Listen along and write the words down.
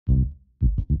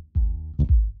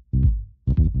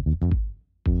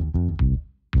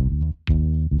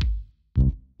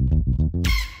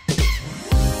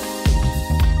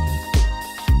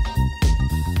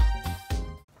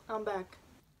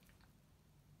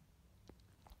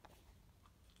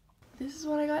This is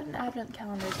what I got in advent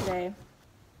calendar today.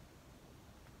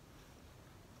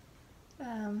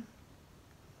 The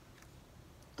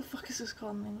fuck is this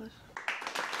called in English?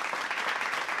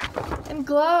 And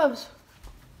gloves!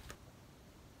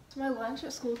 So my lunch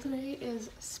at school today is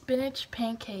spinach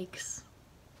pancakes.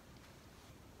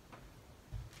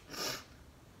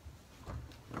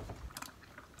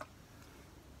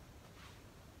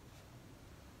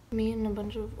 Me and a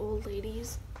bunch of old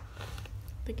ladies.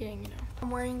 The gang, you know. I'm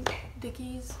wearing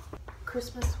Dickies,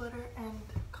 Christmas sweater, and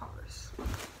Converse.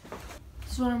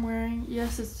 This is what I'm wearing.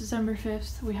 Yes, it's December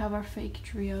 5th. We have our fake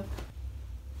tree up.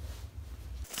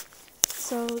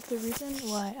 So the reason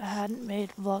why I hadn't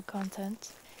made vlog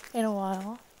content in a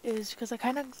while is because I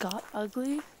kind of got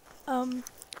ugly. I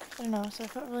don't know, so I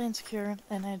felt really insecure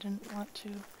and I didn't want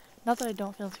to. Not that I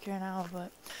don't feel insecure now,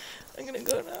 but I'm gonna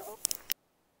go now.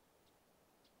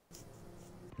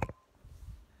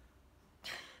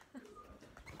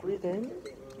 Breathe in.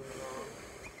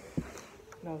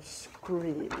 Now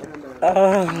scream.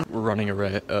 We're running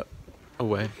away.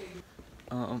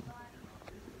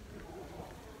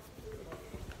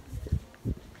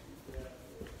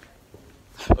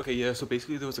 Okay, yeah, so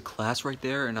basically there was a class right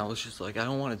there and I was just like, I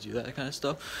don't want to do that kind of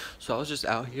stuff. So I was just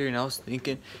out here and I was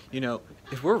thinking, you know,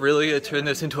 if we're really going to turn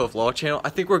this into a vlog channel, I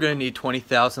think we're going to need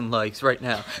 20,000 likes right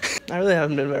now. I really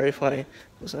haven't been very funny.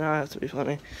 So now I have to be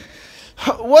funny.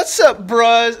 What's up,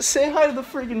 bruh? Say hi to the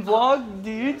freaking vlog,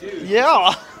 dude.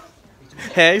 Yeah.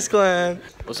 Hags Clan.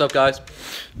 What's up, guys?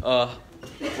 We're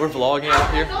vlogging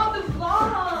out here. Not the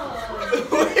vlog!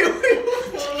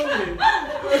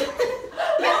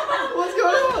 What's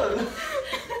going on?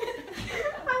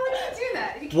 How would you do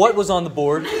that? What was on the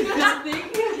board?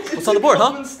 What's on the board,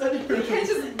 huh?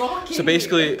 So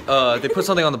basically, they put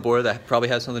something on the board that probably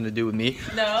has something to do with me.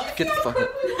 No. Get the fuck out.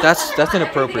 That's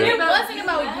inappropriate. It wasn't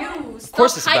about you. Of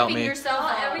course it's about me.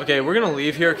 Yourself. Okay, we're gonna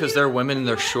leave here because they're women and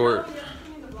they're short.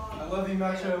 I love you,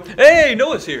 Macho. Hey,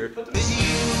 Noah's here.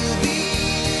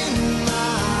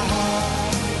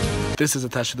 This is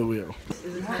attached to the wheel.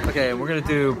 Okay, we're gonna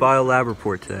do bio lab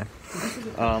report today.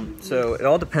 So it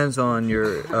all depends on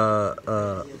your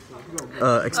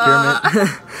experiment.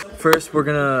 First, we're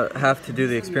gonna have to do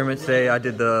the experiment today. I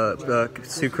did the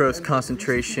sucrose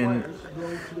concentration.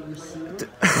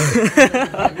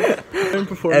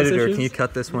 Editor, can you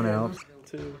cut this one out?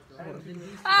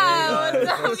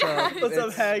 What's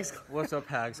up, Hags? What's up,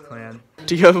 Hags Clan?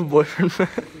 Do you have a boyfriend?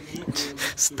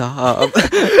 Stop.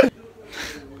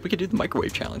 We could do the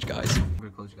microwave challenge, guys.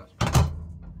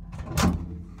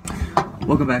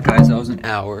 Welcome back, guys. That was an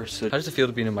hour. So how does it feel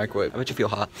to be in a microwave? I bet you feel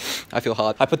hot. I feel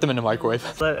hot. I put them in a microwave.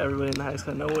 Let everybody in the Hags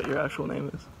Clan know what your actual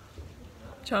name is.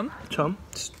 Chum? Chum?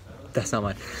 That's not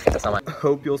mine. That's not mine. I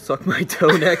hope you'll suck my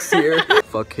toe next year.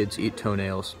 Fuck kids eat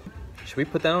toenails. Should we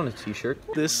put that on a t-shirt?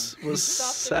 This was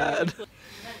sad.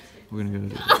 We're gonna go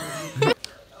do that.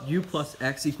 U plus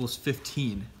X equals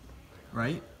 15,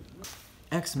 right?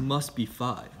 X must be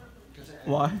 5.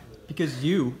 Why? Because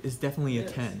U is definitely a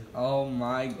 10. Oh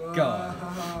my god.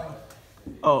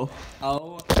 Oh.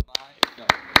 Oh my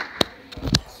god.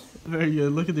 Very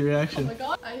good. Look at the reaction.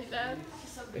 Oh my god.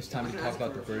 It's time to talk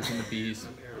about the birds and the bees.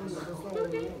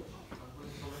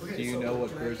 Do you know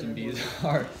what birds and bees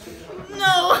are?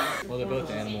 No! Well, they're both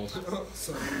animals. You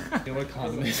know what a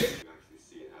condom is?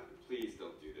 Please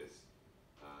don't do this.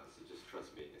 So just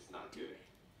trust me, it's not good.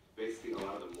 Basically, a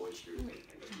lot of the moisture end up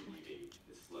leaving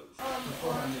the slugs.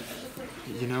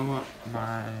 You know what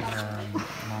my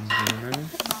mom's doing?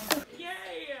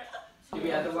 We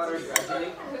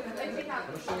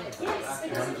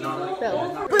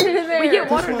get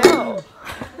water now.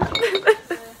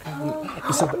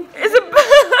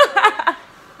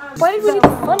 Why did we need a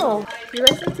funnel? You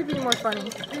guys need to be more funny.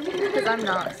 Because I'm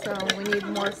not, so we need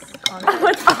more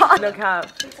content. No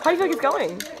cap. How do you feel like it's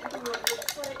going?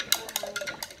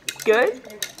 Good?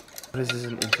 What is this,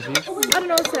 an interview? I don't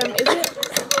know, Sam. Is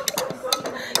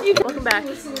it? Welcome back.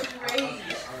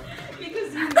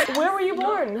 Where were you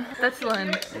born?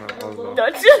 Dutchland.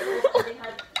 Dutch?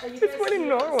 It's born in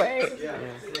Norway.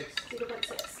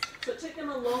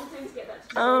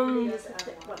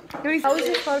 How was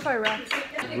your Spotify rap?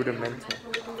 Rudimental.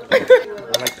 Like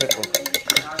purple.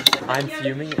 I'm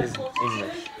fuming is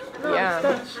English.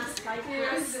 Yeah.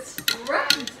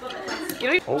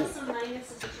 Oh.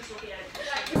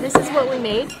 This is what we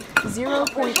made.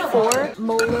 0.4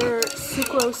 molar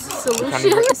sucrose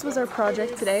solution. This was our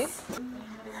project today.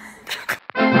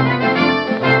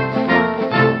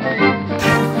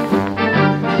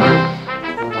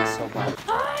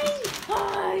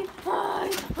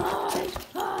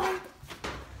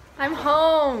 I'm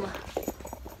home.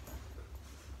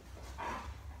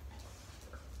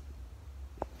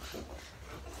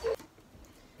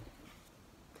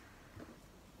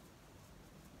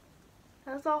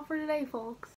 That's all for today,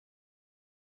 folks.